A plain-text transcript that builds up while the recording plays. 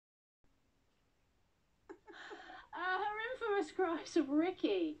lowest cries of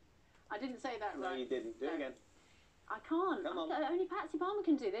Ricky. I didn't say that right. No, you didn't. Do it again. I can't. Come on. Only Patsy Palmer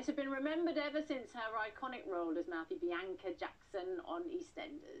can do this. I've been remembered ever since her iconic role as Mouthy Bianca Jackson on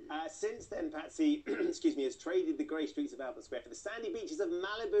EastEnders. Since then, Patsy, excuse me, has traded the grey streets of Albert Square for the sandy beaches of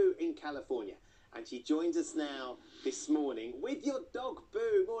Malibu in California. And she joins us now this morning with your dog,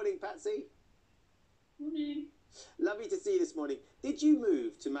 Boo. Morning, Patsy. Morning. Lovely to see you this morning. Did you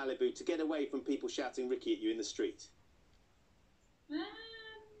move to Malibu to get away from people shouting Ricky at you in the street?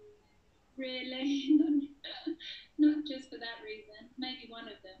 Really? Not just for that reason. Maybe one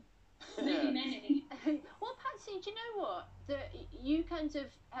of them. Maybe many. Well, Patsy, do you know what? You kind of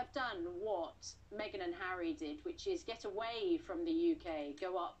have done what Meghan and Harry did, which is get away from the UK,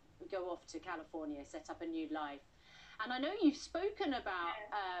 go off to California, set up a new life. And I know you've spoken about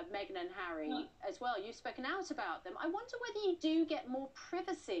Meghan and Harry as well. You've spoken out about them. I wonder whether you do get more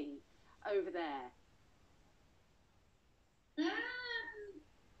privacy over there.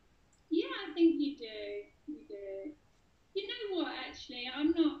 Yeah, I think you do. You do. You know what, actually, I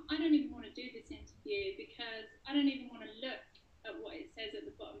don't even want to do this interview because I don't even want to look at what it says at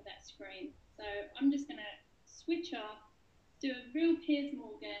the bottom of that screen. So I'm just going to switch off, do a real Piers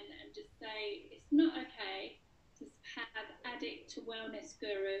Morgan and just say it's not okay to have addict to wellness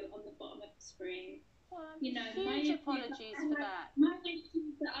guru on the bottom of the screen. Well, you know, huge apologies for that. My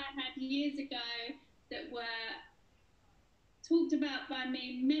issues that I had years ago that were talked about by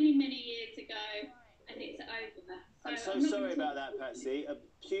me many, many years ago, and it's over. I'm so sorry about that, Patsy.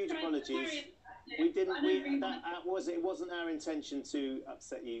 Huge apologies. It wasn't our intention to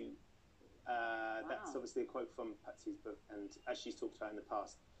upset you. That's obviously a quote from Patsy's book, and as she's talked about in the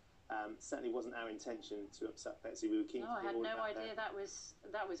past, certainly wasn't our intention to upset Patsy. We were keen to I had no idea that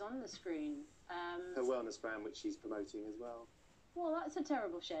was on the screen. Her wellness brand, which she's promoting as well. Well, that's a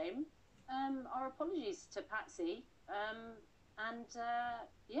terrible shame. Our apologies to Patsy.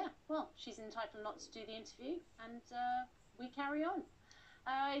 Yeah, well, she's entitled not to do the interview, and we carry on.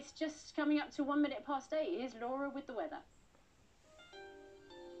 It's just coming up to 1 minute past 8. Here's Laura with the weather.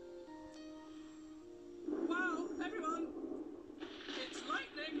 Wow, everyone, it's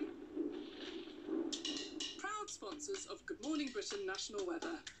lightning. Proud sponsors of Good Morning Britain National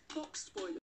Weather, boxed boilers.